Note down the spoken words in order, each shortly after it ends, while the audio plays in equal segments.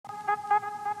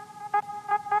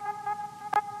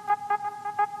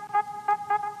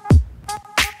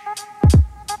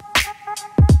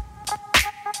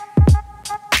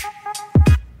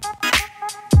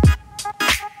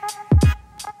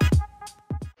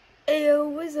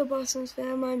Ayo, what's up, awesome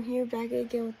fam? I'm here back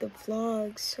again with the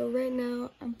vlog. So right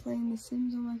now, I'm playing The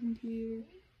Sims on my computer,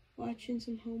 watching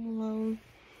some Home Alone,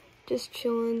 just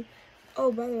chilling.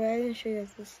 Oh, by the way, I didn't show you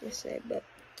guys this yesterday, but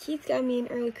Keith got me an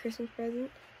early Christmas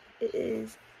present. It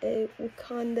is a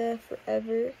Wakanda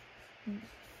Forever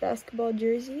basketball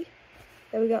jersey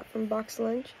that we got from Box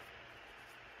Lunch.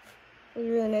 It was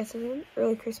really nice of him.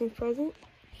 Early Christmas present.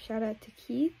 Shout out to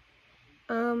Keith.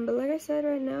 But like I said,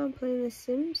 right now I'm playing The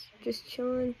Sims, just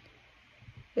chilling.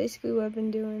 Basically what I've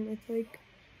been doing. It's like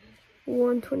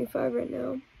 1:25 right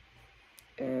now,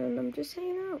 and I'm just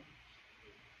hanging out.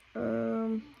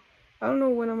 I don't know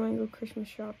when I'm gonna go Christmas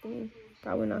shopping.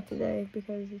 Probably not today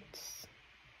because it's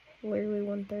literally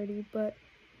 1:30. But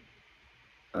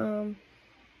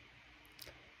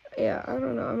yeah, I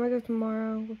don't know. I might go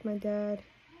tomorrow with my dad.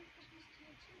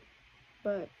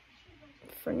 But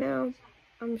for now,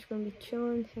 I'm just gonna be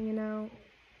chilling, hanging out,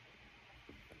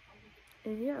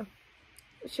 and yeah,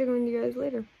 I'll check in with you guys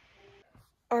later.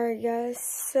 Alright guys,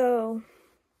 so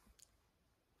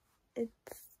it's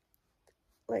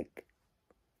like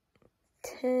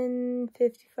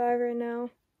 10:55 right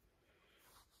now.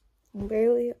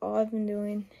 Literally all I've been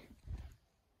doing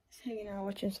is hanging out,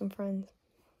 watching some friends.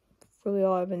 Really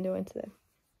all I've been doing today.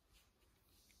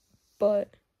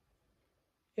 But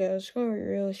yeah, it's gonna be a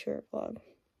really short vlog.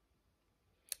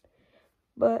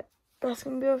 But that's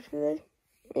gonna be all for today.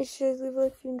 Make sure you guys leave a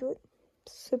like if you enjoyed.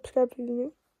 Subscribe if you're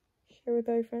new. Share with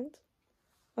all your friends.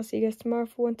 I'll see you guys tomorrow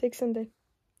for One Take Sunday.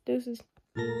 Deuces.